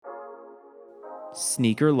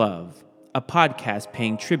Sneaker Love, a podcast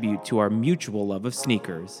paying tribute to our mutual love of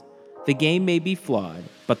sneakers. The game may be flawed,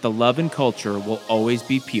 but the love and culture will always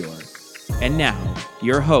be pure. And now,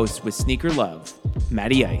 your host with Sneaker Love,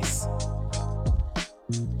 Matty Ice.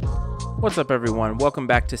 What's up, everyone? Welcome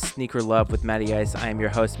back to Sneaker Love with Matty Ice. I am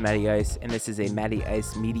your host, Matty Ice, and this is a Matty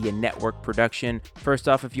Ice Media Network production. First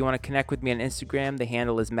off, if you want to connect with me on Instagram, the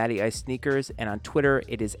handle is Matty Ice Sneakers, and on Twitter,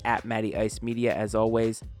 it is at Matty Ice Media. As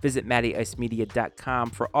always, visit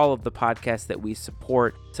MattyIceMedia.com for all of the podcasts that we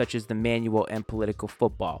support, such as the Manual and Political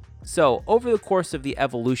Football. So, over the course of the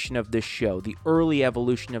evolution of this show, the early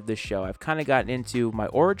evolution of this show, I've kind of gotten into my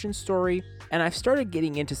origin story, and I've started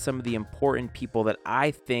getting into some of the important people that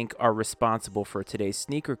I think are responsible for today's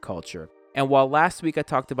sneaker culture. And while last week I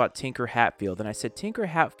talked about Tinker Hatfield, and I said Tinker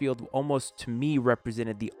Hatfield almost to me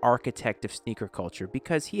represented the architect of sneaker culture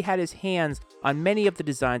because he had his hands on many of the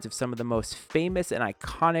designs of some of the most famous and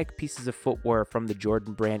iconic pieces of footwear from the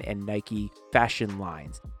Jordan brand and Nike fashion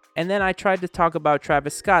lines. And then I tried to talk about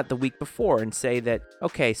Travis Scott the week before and say that,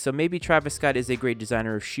 okay, so maybe Travis Scott is a great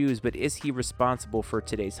designer of shoes, but is he responsible for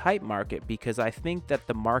today's hype market? Because I think that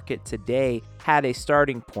the market today had a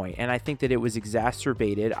starting point, and I think that it was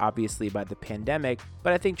exacerbated, obviously, by the pandemic,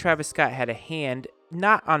 but I think Travis Scott had a hand,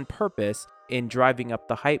 not on purpose, in driving up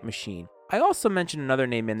the hype machine. I also mentioned another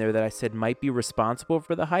name in there that I said might be responsible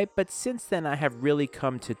for the hype, but since then I have really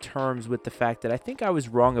come to terms with the fact that I think I was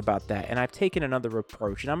wrong about that, and I've taken another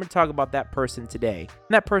approach, and I'm going to talk about that person today,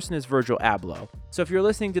 and that person is Virgil Abloh. So if you're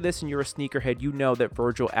listening to this and you're a sneakerhead, you know that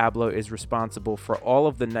Virgil Abloh is responsible for all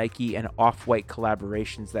of the Nike and Off-White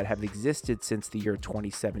collaborations that have existed since the year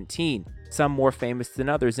 2017. Some more famous than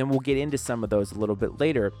others, and we'll get into some of those a little bit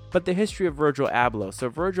later. But the history of Virgil Abloh. So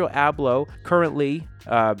Virgil Abloh currently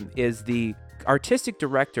is the artistic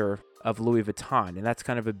director of Louis Vuitton, and that's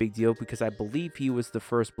kind of a big deal because I believe he was the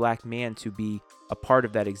first black man to be a part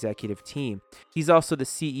of that executive team. He's also the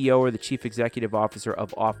CEO or the chief executive officer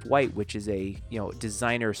of Off-White, which is a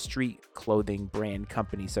designer street clothing brand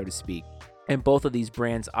company, so to speak. And both of these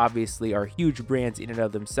brands obviously are huge brands in and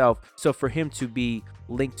of themselves. So for him to be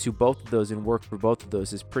linked to both of those and work for both of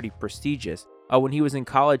those is pretty prestigious. When he was in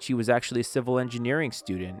college, he was actually a civil engineering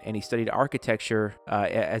student, and he studied architecture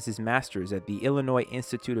as his master's at the Illinois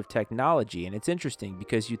Institute of Technology. And it's interesting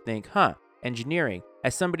because you think, engineering.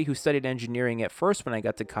 As somebody who studied engineering at first when I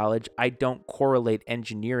got to college, I don't correlate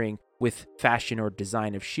engineering with fashion or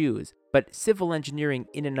design of shoes. But civil engineering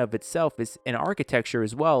in and of itself is an architecture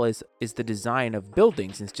as well as is the design of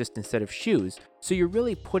buildings. It's just instead of shoes. So you're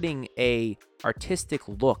really putting a artistic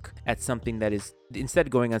look at something that is instead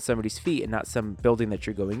going on somebody's feet and not some building that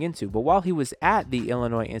you're going into. But while he was at the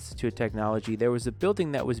Illinois Institute of Technology, there was a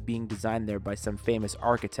building that was being designed there by some famous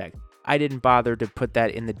architect. I didn't bother to put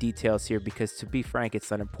that in the details here because, to be frank, it's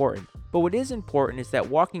not important. But what is important is that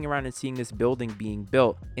walking around and seeing this building being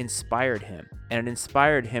built inspired him, and it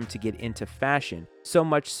inspired him to get into fashion, so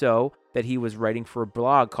much so that he was writing for a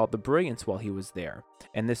blog called The Brilliance while he was there.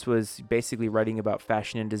 And this was basically writing about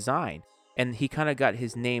fashion and design. And he kind of got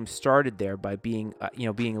his name started there by being a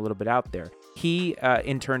little bit out there. He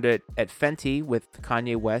interned at Fenty with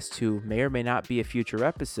Kanye West, who may or may not be a future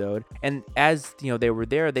episode. And as they were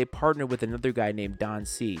there, they partnered with another guy named Don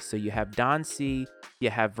C. So you have Don C, you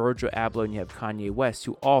have Virgil Abloh, and you have Kanye West,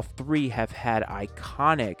 who all three have had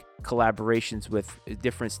iconic collaborations with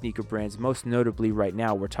different sneaker brands. Most notably, right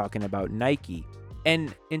now, we're talking about Nike.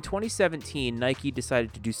 And in 2017, Nike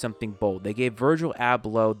decided to do something bold. They gave Virgil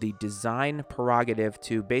Abloh the design prerogative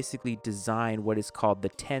to basically design what is called the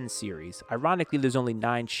 10 series. Ironically, there's only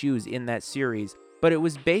 9 shoes in that series, but it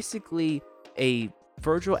was basically a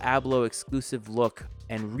Virgil Abloh exclusive look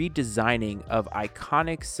and redesigning of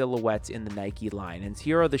iconic silhouettes in the Nike line. And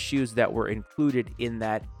here are the shoes that were included in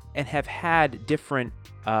that and have had different,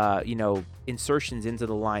 insertions into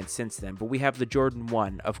the line since then. But we have the Jordan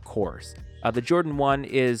 1, of course. The Jordan 1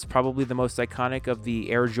 is probably the most iconic of the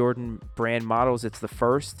Air Jordan brand models. It's the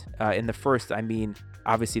first. In the first, I mean,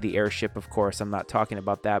 obviously the Airship, of course. I'm not talking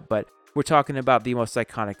about that, but we're talking about the most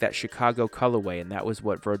iconic, that Chicago colorway, and that was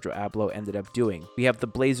what Virgil Abloh ended up doing. We have the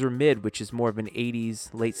Blazer Mid, which is more of an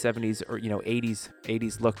 80s, late 70s, or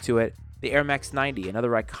 80s look to it. The Air Max 90,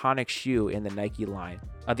 another iconic shoe in the Nike line.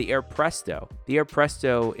 The Air Presto. The Air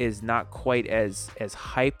Presto is not quite as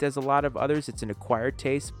hyped as a lot of others. It's an acquired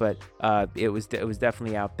taste, but it was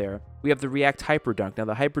definitely out there. We have the React Hyperdunk. Now,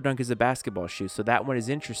 the Hyperdunk is a basketball shoe, so that one is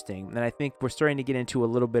interesting, and I think we're starting to get into a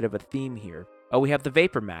little bit of a theme here. We have the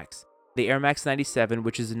Vapor Max. The Air Max 97,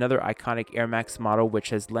 which is another iconic Air Max model, which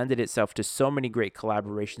has lended itself to so many great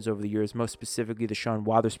collaborations over the years, most specifically the Sean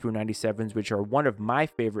Wotherspoon 97s, which are one of my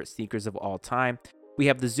favorite sneakers of all time. We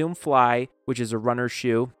have the Zoom Fly, which is a runner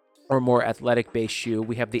shoe or more athletic-based shoe.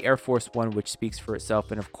 We have the Air Force One, which speaks for itself.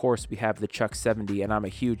 And of course, we have the Chuck 70, and I'm a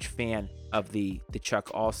huge fan of the Chuck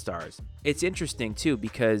All-Stars. It's interesting, too,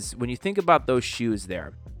 because when you think about those shoes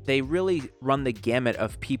there, they really run the gamut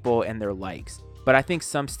of people and their likes. But I think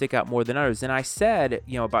some stick out more than others. And I said,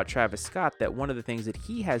 about Travis Scott, that one of the things that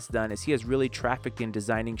he has done is he has really trafficked in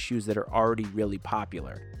designing shoes that are already really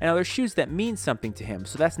popular. And now there's shoes that mean something to him,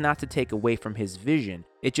 so that's not to take away from his vision.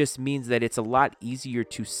 It just means that it's a lot easier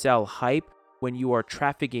to sell hype when you are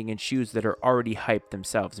trafficking in shoes that are already hyped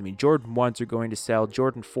themselves. I mean, Jordan 1s are going to sell,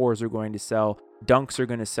 Jordan 4s are going to sell, Dunks are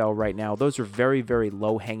going to sell right now. Those are very, very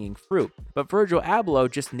low-hanging fruit. But Virgil Abloh,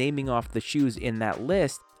 just naming off the shoes in that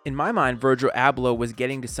list, in my mind, Virgil Abloh was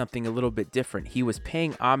getting to something a little bit different. He was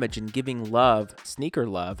paying homage and giving love, sneaker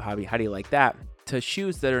love, how do you like that, to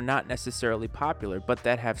shoes that are not necessarily popular, but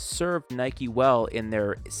that have served Nike well in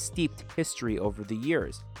their steeped history over the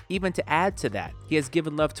years. Even to add to that, he has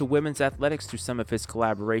given love to women's athletics through some of his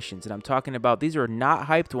collaborations. And I'm talking about, these are not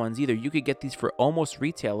hyped ones either. You could get these for almost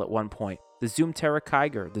retail at one point. The Zoom Terra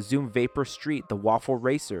Kiger, the Zoom Vapor Street, the Waffle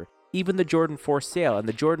Racer, even the Jordan 4 Sail. And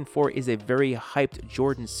the Jordan 4 is a very hyped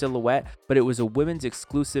Jordan silhouette, but it was a women's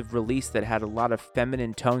exclusive release that had a lot of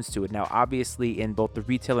feminine tones to it. Now, obviously, in both the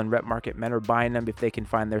retail and rep market, men are buying them if they can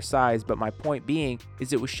find their size. But my point being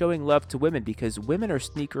is it was showing love to women because women are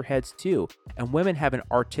sneakerheads too. And women have an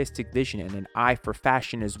artistic vision and an eye for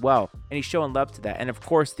fashion as well. And he's showing love to that. And of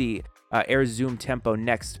course, the Air Zoom Tempo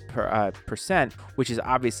Next Percent, which is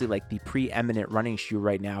obviously like the preeminent running shoe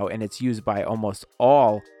right now, and it's used by almost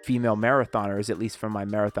all female marathoners, at least from my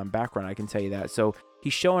marathon background, I can tell you that. So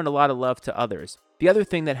he's showing a lot of love to others. The other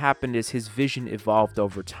thing that happened is his vision evolved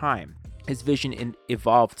over time. His vision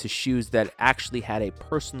evolved to shoes that actually had a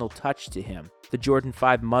personal touch to him. The Jordan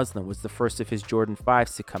 5 Muslin was the first of his Jordan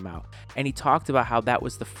 5s to come out, and he talked about how that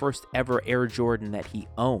was the first ever Air Jordan that he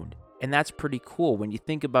owned. And that's pretty cool when you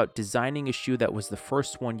think about designing a shoe that was the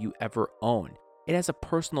first one you ever owned. It has a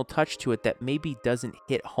personal touch to it that maybe doesn't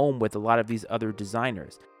hit home with a lot of these other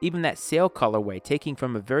designers. Even that Sail colorway, taking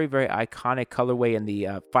from a very, very iconic colorway in the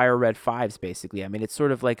Fire Red 5s, basically. I mean, it's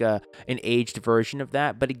sort of like an aged version of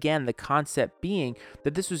that. But again, the concept being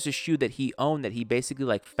that this was a shoe that he owned, that he basically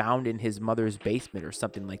like found in his mother's basement or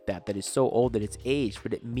something like that, that is so old that it's aged,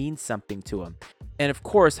 but it means something to him. And of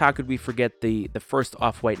course, how could we forget the first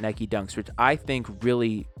Off-White Nike Dunks, which I think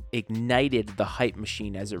really ignited the hype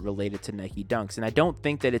machine as it related to Nike Dunks. And I don't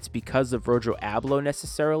think that it's because of Virgil Abloh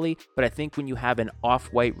necessarily, but I think when you have an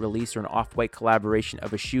Off-White release or an Off-White collaboration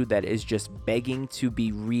of a shoe that is just begging to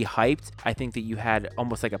be re-hyped, I think that you had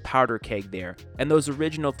almost like a powder keg there. And those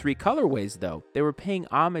original 3 colorways, though, they were paying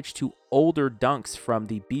homage to older Dunks from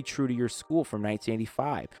the Be True to Your School from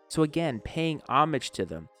 1985. So again, paying homage to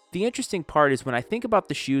them. The interesting part is when I think about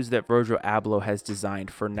the shoes that Virgil Abloh has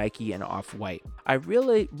designed for Nike and Off-White, I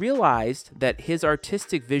really realized that his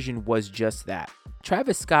artistic vision was just that.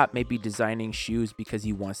 Travis Scott may be designing shoes because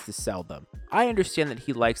he wants to sell them. I understand that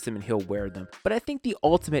he likes them and he'll wear them, but I think the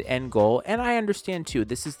ultimate end goal, and I understand too,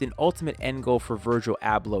 this is the ultimate end goal for Virgil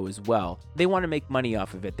Abloh as well. They want to make money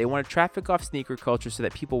off of it. They want to traffic off sneaker culture so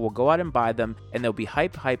that people will go out and buy them, and they'll be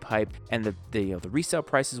hype, and the resale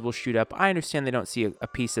prices will shoot up. I understand they don't see a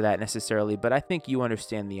piece of that necessarily, but I think you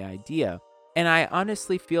understand the idea. And I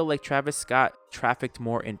honestly feel like Travis Scott trafficked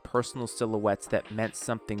more in personal silhouettes that meant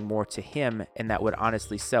something more to him and that would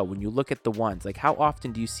honestly sell. When you look at the ones, like how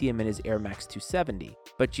often do you see him in his Air Max 270?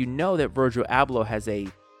 But you know that Virgil Abloh has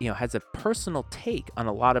a personal take on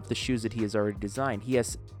a lot of the shoes that he has already designed. He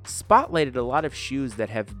has spotlighted a lot of shoes that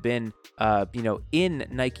have been, in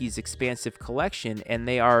Nike's expansive collection, and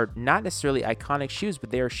they are not necessarily iconic shoes,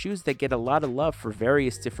 but they are shoes that get a lot of love for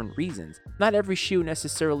various different reasons. Not every shoe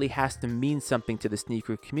necessarily has to mean something to the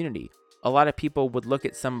sneaker community. A lot of people would look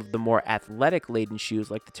at some of the more athletic-laden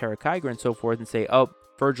shoes like the Terra Kiger and so forth and say, oh,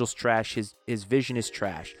 Virgil's trash, his vision is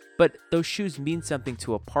trash. But those shoes mean something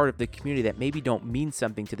to a part of the community that maybe don't mean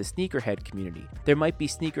something to the sneakerhead community. There might be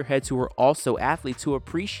sneakerheads who are also athletes who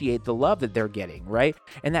appreciate the love that they're getting, right?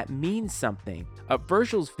 And that means something.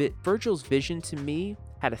 Virgil's vision to me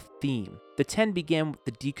had a theme. The 10 began with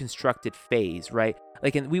the deconstructed phase, right?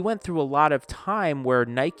 And we went through a lot of time where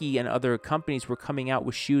Nike and other companies were coming out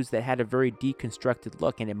with shoes that had a very deconstructed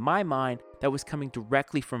look. And in my mind, that was coming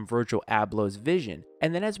directly from Virgil Abloh's vision.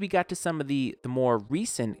 And then as we got to some of the more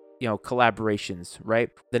recent collaborations, right?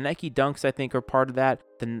 The Nike Dunks, I think, are part of that.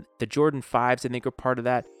 The Jordan 5s, I think, are part of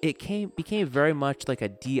that. It became very much like a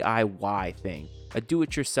DIY thing, a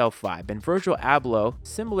do-it-yourself vibe. And Virgil Abloh,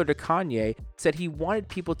 similar to Kanye, said he wanted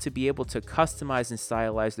people to be able to customize and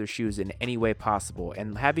stylize their shoes in any way possible.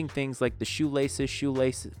 And having things like the shoelaces,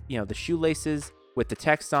 the shoelaces with the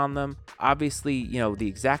text on them, obviously, the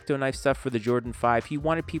X-Acto knife stuff for the Jordan 5. He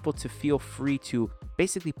wanted people to feel free to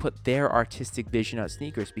basically put their artistic vision on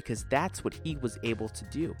sneakers because that's what he was able to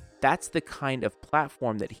do. That's the kind of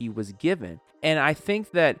platform that he was given. And I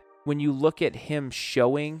think that when you look at him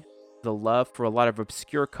showing the love for a lot of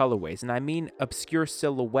obscure colorways, and I mean obscure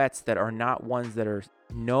silhouettes that are not ones that are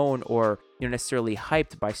known or necessarily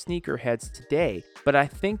hyped by sneakerheads today, but I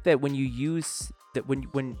think that when you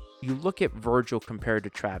look at Virgil compared to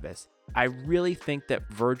Travis, I really think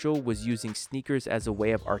that Virgil was using sneakers as a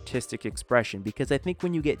way of artistic expression, because I think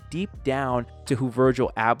when you get deep down to who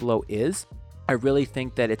Virgil Abloh is, I really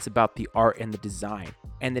think that it's about the art and the design.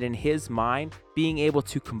 And that in his mind, being able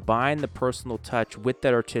to combine the personal touch with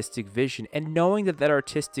that artistic vision and knowing that that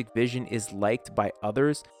artistic vision is liked by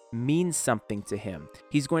others means something to him.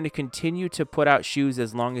 He's going to continue to put out shoes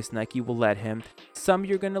as long as Nike will let him. Some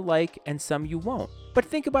you're going to like and some you won't. But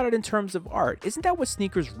think about it in terms of art. Isn't that what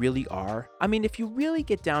sneakers really are? I mean, if you really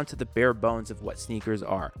get down to the bare bones of what sneakers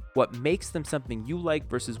are, what makes them something you like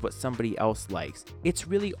versus what somebody else likes, it's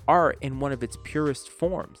really art in one of its purest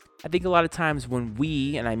forms. I think a lot of times when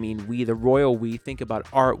we, and I mean we, the royal we, think about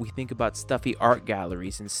art, we think about stuffy art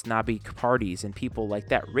galleries and snobby parties and people like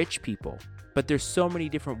that, rich people. But there's so many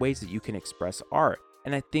different ways that you can express art.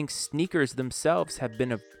 And I think sneakers themselves have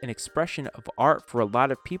been an expression of art for a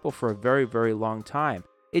lot of people for a very, very long time.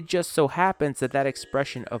 It just so happens that that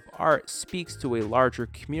expression of art speaks to a larger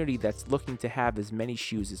community that's looking to have as many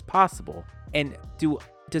shoes as possible. And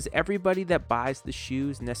does everybody that buys the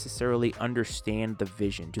shoes necessarily understand the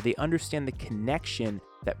vision? Do they understand the connection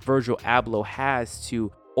that Virgil Abloh has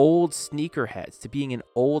to old sneakerheads, to being an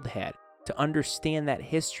old head, to understand that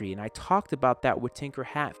history? And I talked about that with Tinker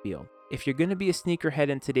Hatfield. If you're going to be a sneakerhead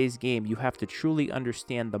in today's game, you have to truly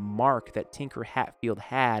understand the mark that Tinker Hatfield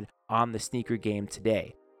had on the sneaker game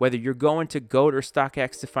today. Whether you're going to GOAT or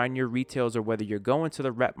StockX to find your retails, or whether you're going to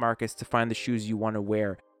the rep markets to find the shoes you want to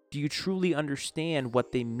wear, do you truly understand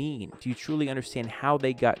what they mean? Do you truly understand how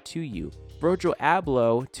they got to you? Virgil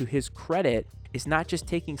Abloh, to his credit, is not just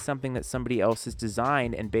taking something that somebody else has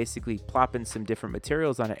designed and basically plopping some different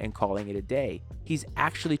materials on it and calling it a day. He's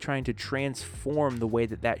actually trying to transform the way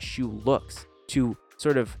that that shoe looks, to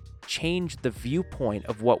sort of change the viewpoint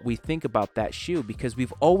of what we think about that shoe, because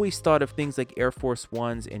we've always thought of things like Air Force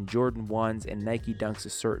Ones and Jordan 1s and Nike Dunks a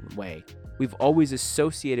certain way. We've always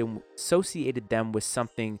associated them with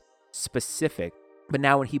something specific. But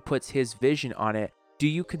now when he puts his vision on it, do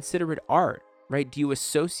you consider it art? Right? Do you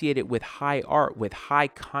associate it with high art, with high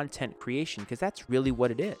content creation? Because that's really what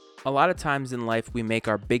it is. A lot of times in life, we make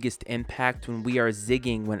our biggest impact when we are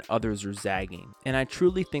zigging when others are zagging. And I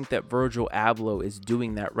truly think that Virgil Abloh is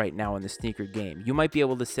doing that right now in the sneaker game. You might be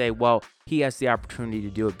able to say, well, he has the opportunity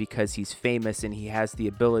to do it because he's famous and he has the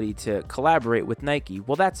ability to collaborate with Nike.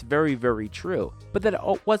 Well, that's very, very true. But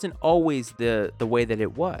that wasn't always the way that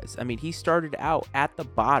it was. I mean, he started out at the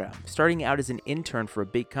bottom, starting out as an intern for a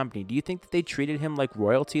big company. Do you think that they treated him like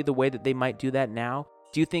royalty the way that they might do that now?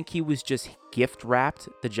 Do you think he was just gift wrapped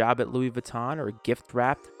the job at Louis Vuitton, or gift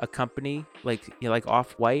wrapped a company like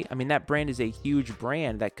Off-White? I mean, that brand is a huge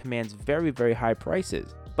brand that commands very, very high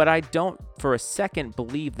prices. But I don't for a second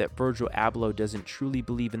believe that Virgil Abloh doesn't truly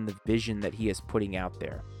believe in the vision that he is putting out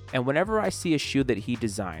there. And whenever I see a shoe that he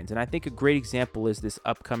designs, and I think a great example is this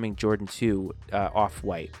upcoming Jordan 2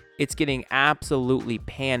 Off-White, it's getting absolutely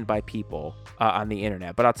panned by people on the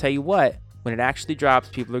internet. But I'll tell you what, when it actually drops,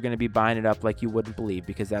 people are going to be buying it up like you wouldn't believe,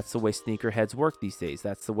 because that's the way sneakerheads work these days.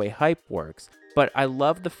 That's the way hype works. But I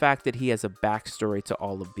love the fact that he has a backstory to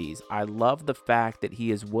all of these. I love the fact that he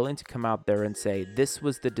is willing to come out there and say, this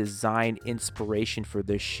was the design inspiration for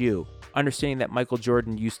this shoe. Understanding that Michael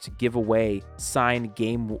Jordan used to give away signed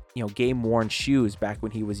game-worn shoes back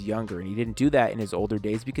when he was younger, and he didn't do that in his older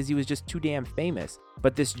days because he was just too damn famous.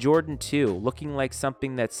 But this Jordan 2, looking like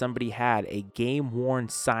something that somebody had, a game-worn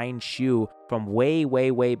signed shoe from way,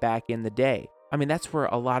 way, way back in the day. I mean, that's where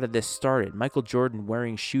a lot of this started. Michael Jordan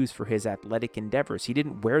wearing shoes for his athletic endeavors. He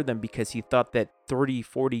didn't wear them because he thought that 30,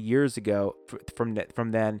 40 years ago from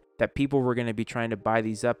then that people were going to be trying to buy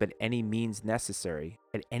these up at any means necessary,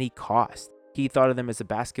 at any cost. He thought of them as a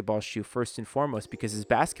basketball shoe first and foremost because his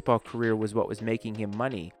basketball career was what was making him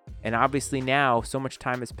money. And obviously now so much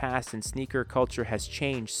time has passed and sneaker culture has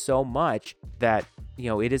changed so much that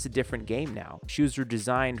it is a different game now. Shoes are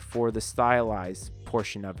designed for the stylized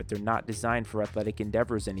portion of it. They're not designed for athletic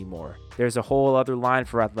endeavors anymore. There's a whole other line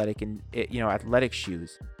for athletic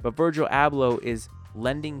shoes. But Virgil Abloh is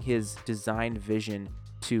lending his design vision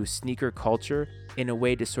to sneaker culture in a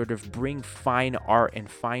way to sort of bring fine art and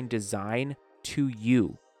fine design to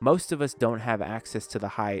you. Most of us don't have access to the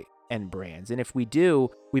high-end brands. And if we do,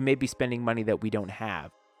 we may be spending money that we don't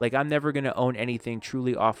have. Like, I'm never going to own anything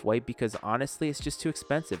truly Off-White because honestly, it's just too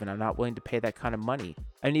expensive and I'm not willing to pay that kind of money.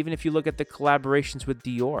 And even if you look at the collaborations with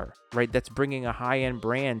Dior, right, that's bringing a high-end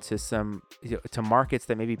brand to markets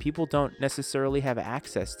that maybe people don't necessarily have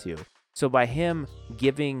access to. So by him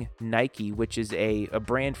giving Nike, which is a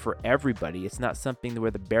brand for everybody, it's not something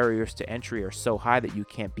where the barriers to entry are so high that you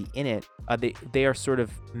can't be in it. They are sort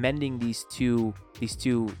of mending these two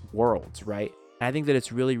worlds, right? And I think that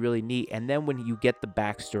it's really, really neat. And then when you get the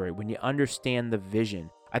backstory, when you understand the vision,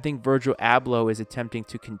 I think Virgil Abloh is attempting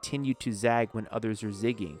to continue to zag when others are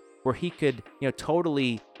zigging, where he could,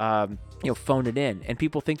 totally, phone it in. And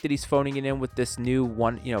people think that he's phoning it in with this new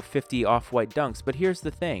 50 Off-White Dunks. But here's the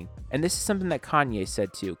thing, and this is something that Kanye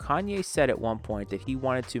said too. Kanye said at one point that he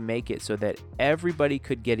wanted to make it so that everybody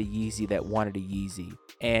could get a Yeezy that wanted a Yeezy.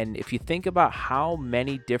 And if you think about how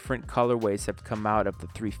many different colorways have come out of the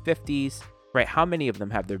 350s, right? How many of them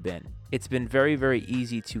have there been? It's been very, very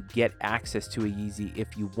easy to get access to a Yeezy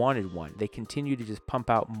if you wanted one. They continue to just pump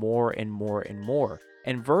out more and more and more.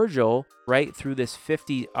 And Virgil, right, through this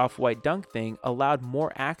 50 Off-White Dunk thing, allowed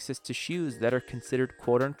more access to shoes that are considered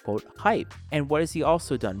quote-unquote hype. And what has he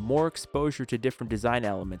also done? More exposure to different design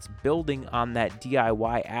elements, building on that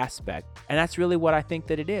DIY aspect. And that's really what I think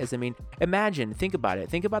that it is. I mean, think about it.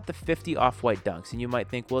 Think about the 50 Off-White Dunks, and you might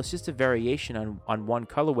think, well, it's just a variation on one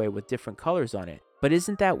colorway with different colors on it. But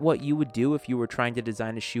isn't that what you would do if you were trying to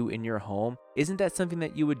design a shoe in your home? Isn't that something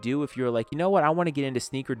that you would do if you were like, you know what, I want to get into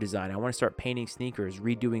sneaker design. I want to start painting sneakers,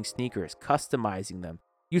 redoing sneakers, customizing them.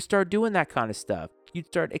 You start doing that kind of stuff. You'd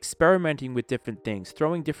start experimenting with different things,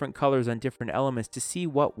 throwing different colors on different elements to see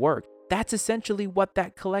what worked. That's essentially what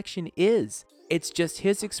that collection is. It's just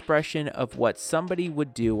his expression of what somebody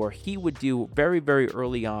would do or he would do very, very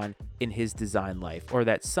early on in his design life, or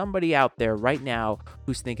that somebody out there right now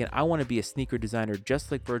who's thinking, I want to be a sneaker designer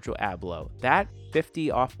just like Virgil Abloh. That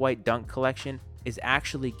 50 Off-White Dunk collection is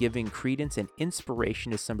actually giving credence and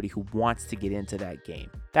inspiration to somebody who wants to get into that game.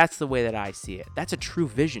 That's the way that I see it. That's a true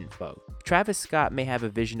vision, folks. Travis Scott may have a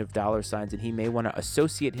vision of dollar signs and he may want to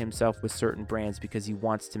associate himself with certain brands because he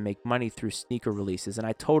wants to make money through sneaker releases. And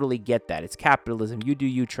I totally get that. It's capitalism. You do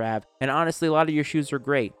you, Trav. And honestly, a lot of your shoes are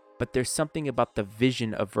great. But there's something about the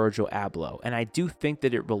vision of Virgil Abloh, and I do think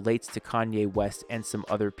that it relates to Kanye West and some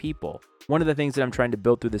other people. One of the things that I'm trying to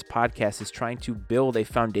build through this podcast is trying to build a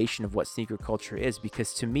foundation of what sneaker culture is,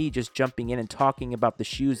 because to me, just jumping in and talking about the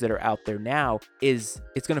shoes that are out there now it's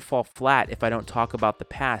going to fall flat if I don't talk about the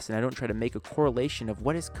past and I don't try to make a correlation of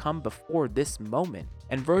what has come before this moment.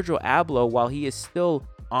 And Virgil Abloh, while he is still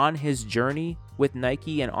on his journey with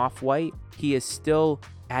Nike and Off-White, he is still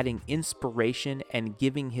adding inspiration and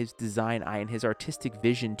giving his design eye and his artistic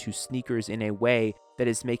vision to sneakers in a way that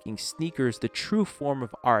is making sneakers the true form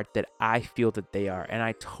of art that I feel that they are. And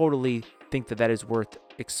I totally think that that is worth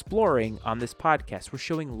exploring on this podcast. We're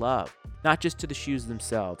showing love, not just to the shoes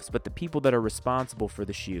themselves, but the people that are responsible for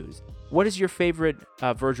the shoes. What is your favorite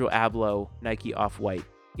Virgil Abloh Nike Off-White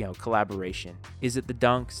collaboration? Is it the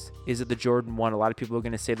Dunks? Is it the Jordan 1? A lot of people are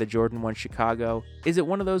going to say the Jordan 1 Chicago. Is it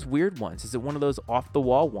one of those weird ones? Is it one of those off the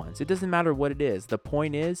wall ones? It doesn't matter what it is. The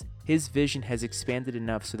point is, his vision has expanded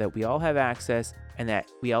enough so that we all have access, and that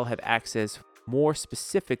we all have access more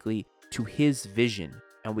specifically to his vision,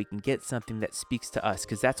 and we can get something that speaks to us,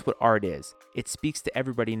 because that's what art is. It speaks to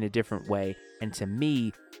everybody in a different way, and to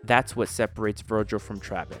me, that's what separates Virgil from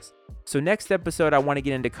Travis. So next episode, I want to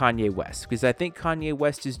get into Kanye West, because I think Kanye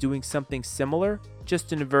West is doing something similar,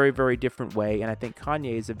 just in a very, very different way, and I think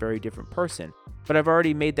Kanye is a very different person. But I've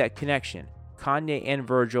already made that connection. Kanye and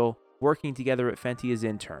Virgil working together at Fenty as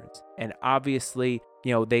interns, and obviously,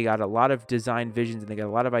 they got a lot of design visions and they got a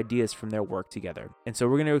lot of ideas from their work together. And so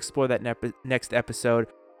we're going to explore that next episode.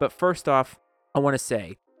 But first off, I want to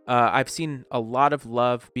say, I've seen a lot of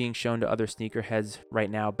love being shown to other sneakerheads right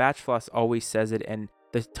now. Batch Floss always says it, and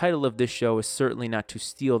the title of this show is certainly not to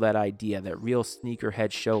steal that idea that real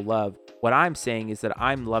sneakerheads show love. What I'm saying is that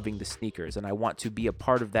I'm loving the sneakers and I want to be a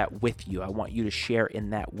part of that with you. I want you to share in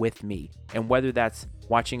that with me. And whether that's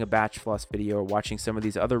watching a Batch Floss video or watching some of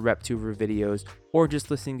these other Reptuber videos or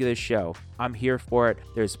just listening to this show, I'm here for it.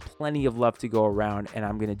 There's plenty of love to go around, and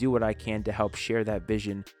I'm going to do what I can to help share that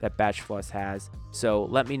vision that Batch Floss has. So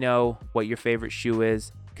let me know what your favorite shoe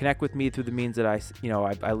is. Connect with me through the means that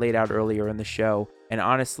I laid out earlier in the show. And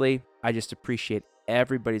honestly, I just appreciate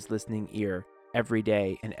everybody's listening ear every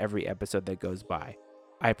day and every episode that goes by.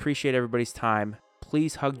 I appreciate everybody's time.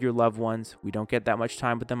 Please hug your loved ones. We don't get that much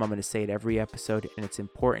time with them. I'm going to say it every episode, and it's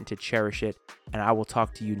important to cherish it. And I will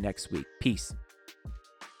talk to you next week. Peace.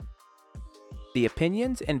 The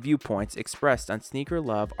opinions and viewpoints expressed on Sneaker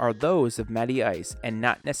Love are those of Matty Ice and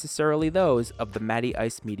not necessarily those of the Matty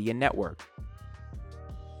Ice Media Network.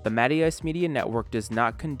 The Matty Ice Media Network does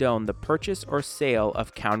not condone the purchase or sale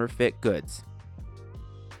of counterfeit goods.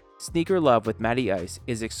 Sneaker Love with Matty Ice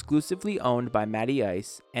is exclusively owned by Matty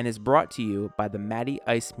Ice and is brought to you by the Matty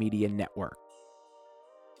Ice Media Network.